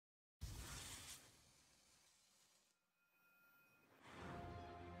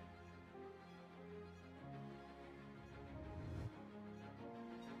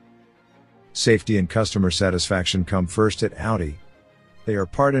Safety and customer satisfaction come first at Audi. They are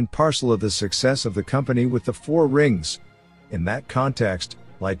part and parcel of the success of the company with the four rings. In that context,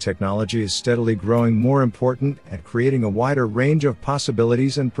 light technology is steadily growing more important and creating a wider range of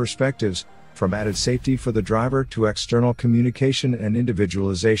possibilities and perspectives, from added safety for the driver to external communication and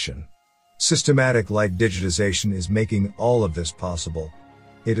individualization. Systematic light digitization is making all of this possible.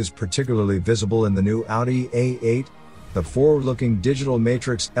 It is particularly visible in the new Audi A8. The forward-looking digital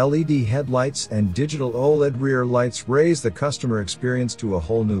matrix LED headlights and digital OLED rear lights raise the customer experience to a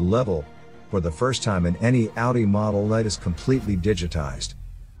whole new level. For the first time in any Audi model, light is completely digitized.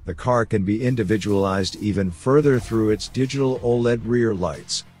 The car can be individualized even further through its digital OLED rear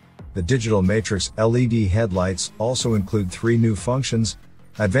lights. The digital matrix LED headlights also include three new functions: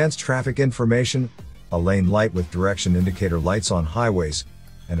 advanced traffic information, a lane light with direction indicator lights on highways,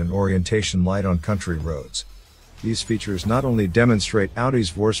 and an orientation light on country roads. These features not only demonstrate Audi's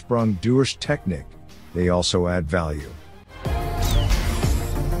Vorsprung durch Technik, they also add value.